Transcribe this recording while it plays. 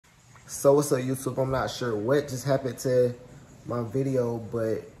So what's up, YouTube? I'm not sure what just happened to my video,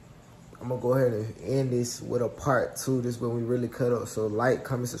 but I'm gonna go ahead and end this with a part 2. This is when we really cut up. So like,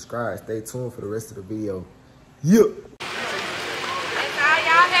 comment, subscribe. Stay tuned for the rest of the video. Yeah. That's all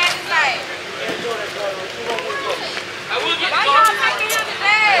y'all had to say. Why y'all taking him to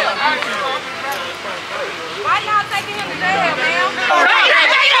jail? Why y'all taking him to jail, ma'am? Back it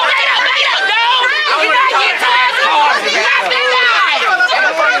up, no! You gotta get tired of it. Stop that lie!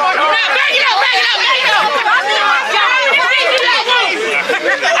 Back it up!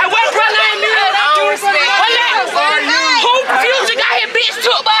 I went for line me. Who future got his bitch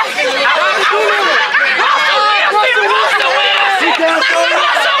took by?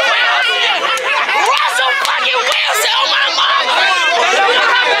 Russell fucking Wilson on my mama.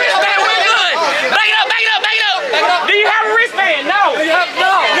 We're good. Back it up. Do you have a wristband? No.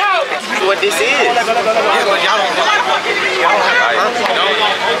 What this is? Y'all don't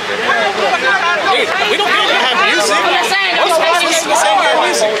we don't have music.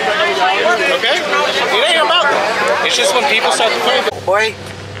 Okay? It ain't about that. It's just when people start to play. Boy,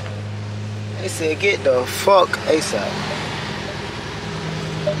 they said get the fuck ASAP.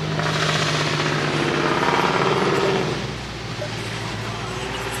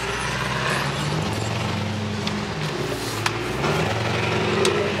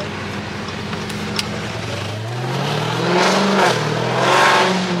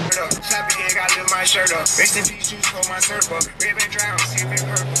 Shirt up. Rest in peace, juice for my circle. Ribbon drown, sipping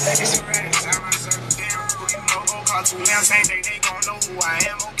purple. It's alright, it's how my circle. Damn, who you know, go call 2 lamb. Same day, they gon' know who I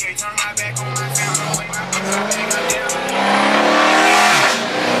am. Okay, turn my back on my family. Wait, my first, I think I'm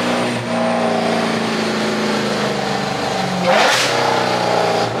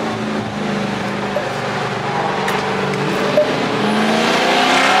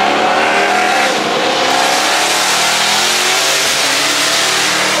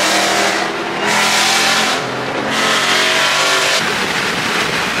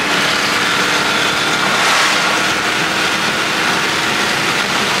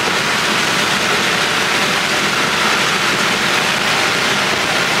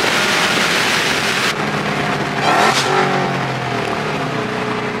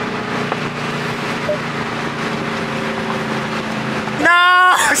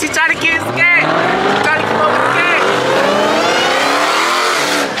She tried to get his cat. She tried to come up with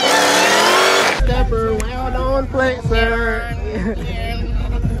the cat. Stepper, wild on flexer.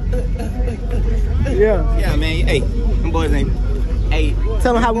 Yeah, man. Hey, them boys ain't. Hey,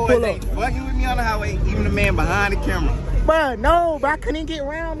 tell them how we pull up. Fucking with me on the highway, even the man behind the camera. Bruh, no, but I couldn't get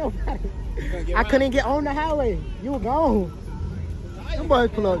around nobody. I couldn't get on the highway. You were gone. Them boys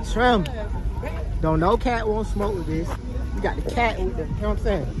pull up trim. Don't no cat won't smoke with this. You got the cat with them, you know what I'm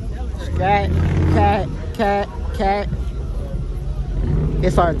saying? Cat.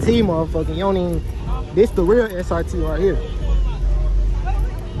 SRT, motherfucker. You don't even, this the real SRT right here. You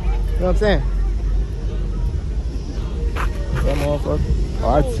know what I'm saying? That motherfucker.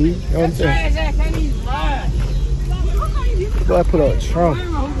 RT, you know what I'm saying? Boy, put up Trump.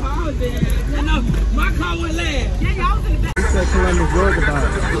 My car went last. What's that Columbus Road about?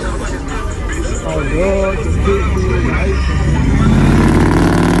 Oh, Lord, just hit me.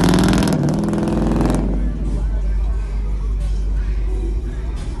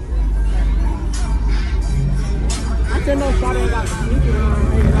 I didn't know Friday got sneaking around.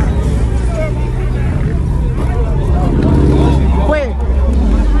 Wait.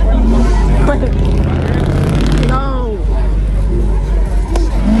 No.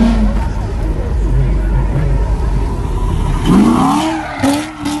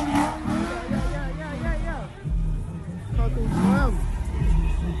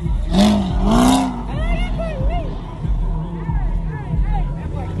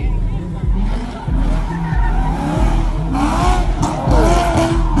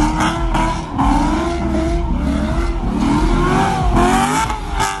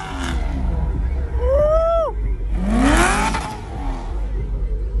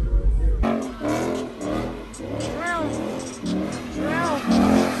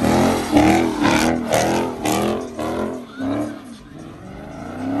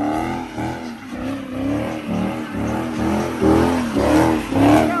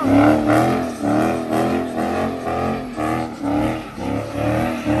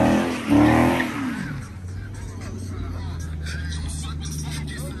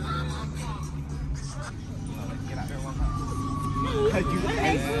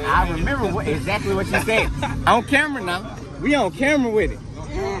 I remember exactly what you said. On camera now. We on camera with it.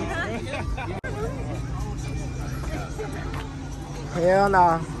 Hell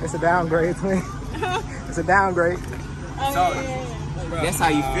nah. It's a downgrade, twin. It's a downgrade. So, That's how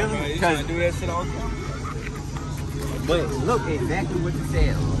you feeling? Because do that shit all the time. But look exactly what you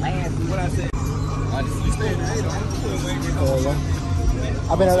said last week. What I said? You stayed in 8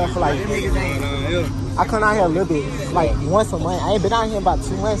 I've been out there for like, I come out here a little bit, like once a month. I ain't been out here about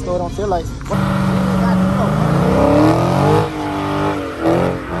 2 months though. I don't feel like.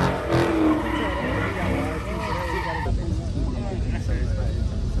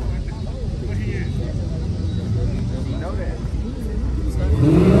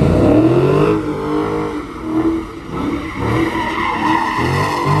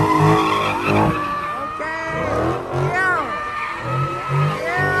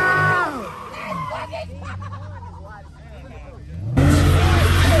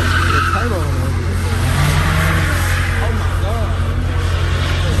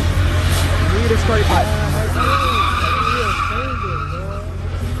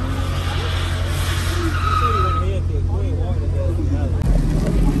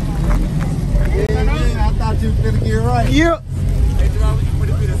 Yeah.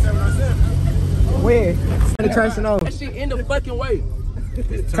 Where? Turn the traction on. That shit in the fucking way.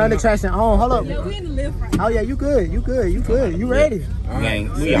 Turn the traction on. Hold up. Yeah, we in the lift right Oh yeah, you good. You good. You good. You ready?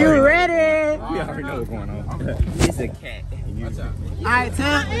 Gang, You ready? we already know what's going on. It's a cat. Alright,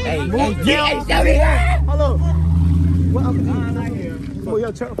 tell. Hey, Move hey, down. hey, Hold up. What up? Move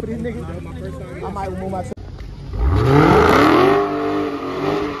your truck for this nigga. I might move my truck.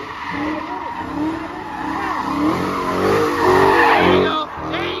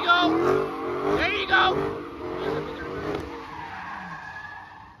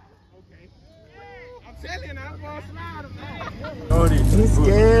 It's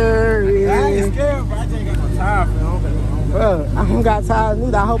scary. I ain't scared, but I just ain't got no time for it. Bro, I don't got time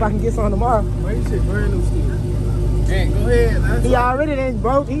neither. I hope I can get some tomorrow. Why you shit brand new shit? Hey, go ahead, man. He already done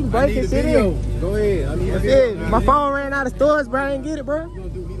broke. He breaking shit in. Go ahead. I need a That's video. it. My phone ran out of stores, bro. I ain't get it, bro. You gonna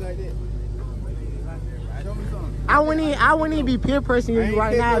do me like that? Show me something. I wouldn't even be peer pressuring you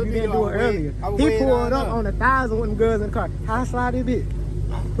right now if you didn't do it earlier. He pulled up on 1,000 with them girls in the car. How I slide this bit?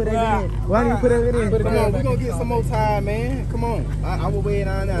 Put that in. Why didn't you put that in? Come on, we gonna get some more time, man. Come on. I will wait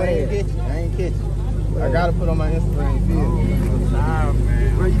on now. I ain't catch you. I ain't catch you. I gotta put on my Instagram. You feel me? Nah,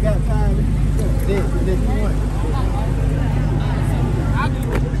 man. Bro, you got time. This you want.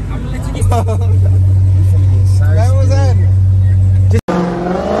 That was happening.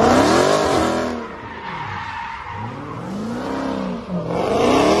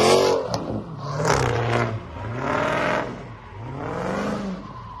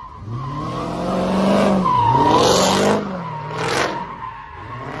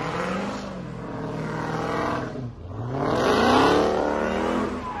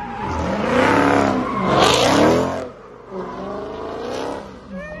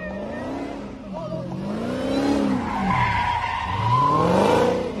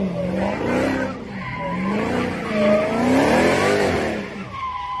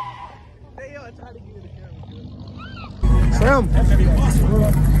 Trim.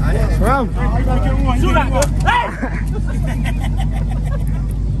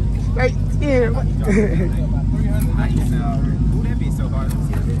 Straight in. Ooh, that be so hard.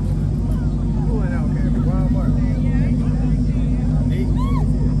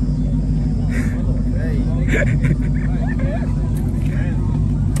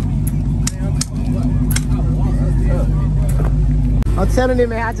 I'm telling him,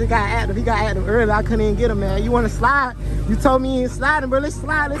 man, I just got active. He got active early. I couldn't even get him, man. You want to slide? You told me you ain't sliding, bro. Let's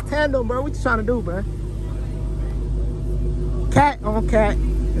slide. Let's tandem, bro. What you trying to do, bro? Cat on cat.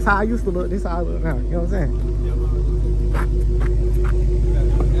 That's how I used to look. This is how I look now. You know what I'm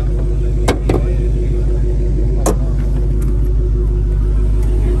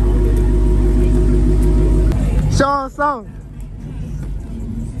saying? Show him something.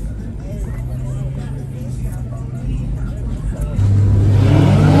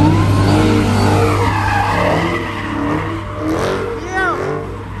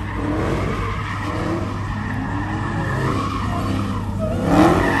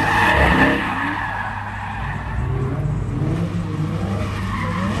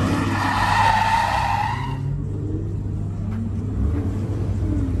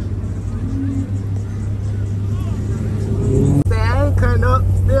 Cutting up,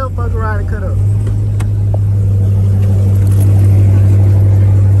 still fuck around and cut up.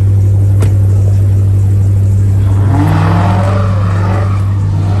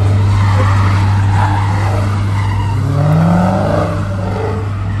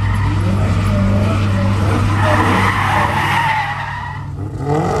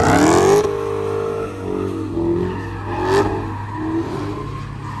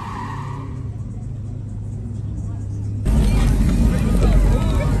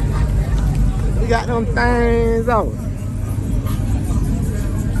 got them things on.